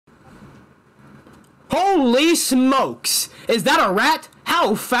Holy smokes! Is that a rat?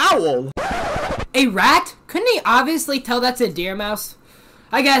 How foul! A rat? Couldn't he obviously tell that's a deer mouse?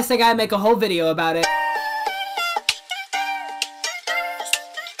 I guess I gotta make a whole video about it.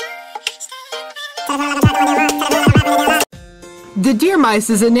 The deer mice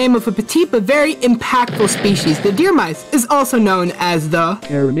is the name of a petite but very impactful species. The deer mice is also known as the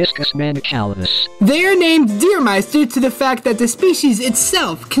Peromyscus manicalis. They are named deer mice due to the fact that the species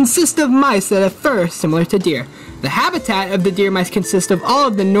itself consists of mice that are fur similar to deer. The habitat of the deer mice consists of all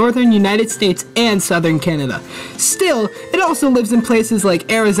of the northern United States and southern Canada. Still, it also lives in places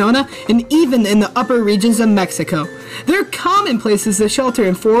like Arizona and even in the upper regions of Mexico. They're common places to shelter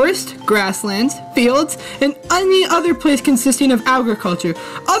in forests, grasslands, fields, and any other place consisting of agriculture.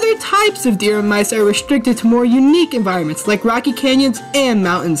 Other types of deer mice are restricted to more unique environments like rocky canyons and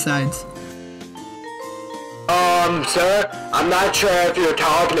mountainsides. Sir, I'm not sure if you're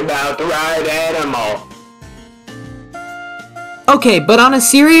talking about the right animal. Okay, but on a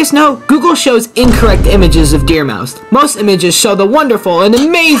serious note, Google shows incorrect images of deer mouse. Most images show the wonderful and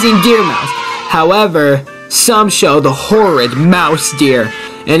amazing deer mouse. However, some show the horrid mouse deer.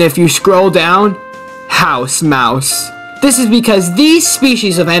 And if you scroll down, house mouse. This is because these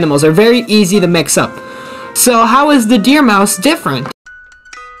species of animals are very easy to mix up. So how is the deer mouse different?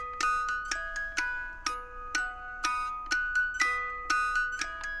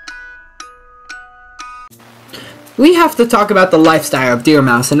 We have to talk about the lifestyle of deer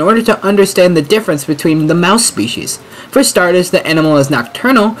mouse in order to understand the difference between the mouse species. For starters, the animal is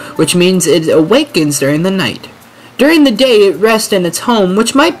nocturnal, which means it awakens during the night. During the day, it rests in its home,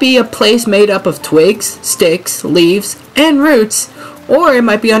 which might be a place made up of twigs, sticks, leaves, and roots, or it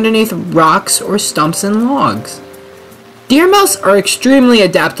might be underneath rocks or stumps and logs. Deer mouse are extremely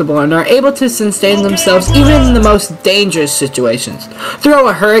adaptable and are able to sustain themselves even in the most dangerous situations. Throw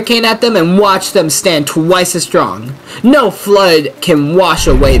a hurricane at them and watch them stand twice as strong. No flood can wash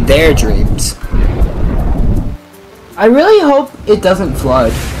away their dreams. I really hope it doesn't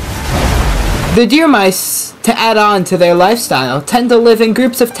flood. The deer mice, to add on to their lifestyle, tend to live in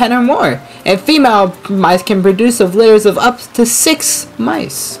groups of 10 or more, and female mice can produce litters of up to 6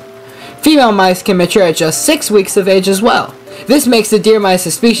 mice. Female mice can mature at just 6 weeks of age as well. This makes the deer mice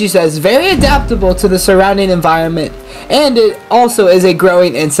a species that is very adaptable to the surrounding environment, and it also is a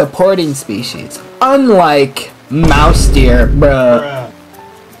growing and supporting species. Unlike mouse deer, bruh.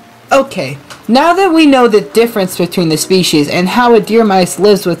 Okay, now that we know the difference between the species and how a deer mice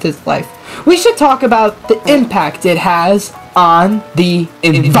lives with its life, we should talk about the impact it has on the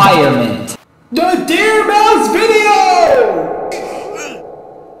environment. The deer mouse video!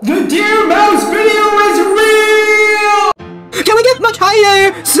 The deer mouse video is real! Can we get much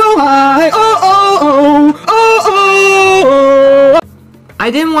higher? So high! Oh! I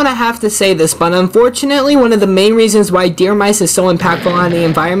didn't want to have to say this, but unfortunately one of the main reasons why deer mice is so impactful on the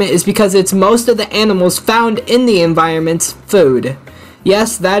environment is because it's most of the animals found in the environment's food.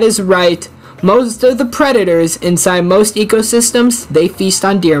 Yes, that is right. Most of the predators inside most ecosystems, they feast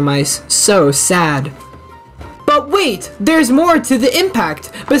on deer mice. So sad. But wait, there's more to the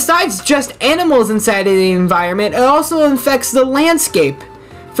impact. Besides just animals inside of the environment, it also affects the landscape.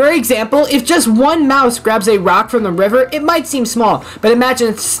 For example, if just one mouse grabs a rock from the river, it might seem small, but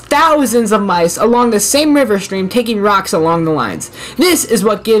imagine thousands of mice along the same river stream taking rocks along the lines. This is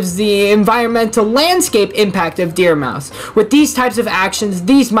what gives the environmental landscape impact of deer mouse. With these types of actions,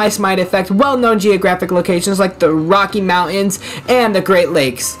 these mice might affect well-known geographic locations like the Rocky Mountains and the Great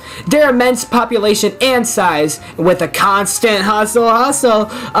Lakes. Their immense population and size, with the constant hustle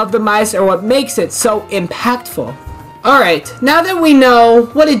of the mice, are what makes it so impactful. Alright, now that we know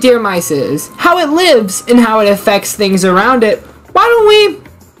what a deer mice is, how it lives, and how it affects things around it, why don't we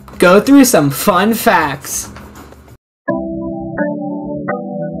go through some fun facts?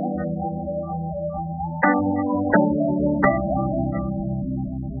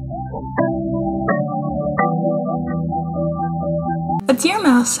 A deer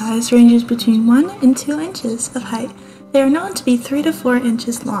mouse size ranges between 1 and 2 inches of height. They are known to be 3 to 4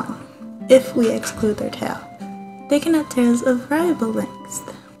 inches long, if we exclude their tail. They can have tails of variable lengths.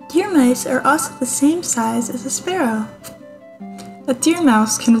 Deer mice are also the same size as a sparrow. A deer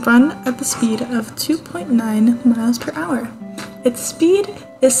mouse can run at the speed of 2.9 miles per hour. Its speed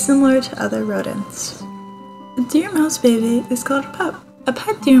is similar to other rodents. A deer mouse baby is called a pup. A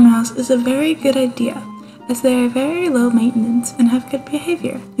pet deer mouse is a very good idea, as they are very low maintenance and have good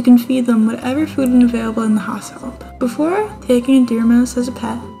behavior. You can feed them whatever food is available in the household. Before taking a deer mouse as a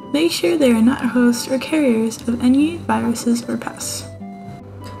pet, make sure they are not hosts or carriers of any viruses or pests.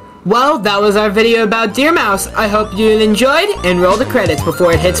 Well, that was our video about Deer Mouse. I hope you enjoyed, and roll the credits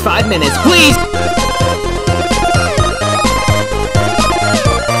before it hits 5 minutes, please!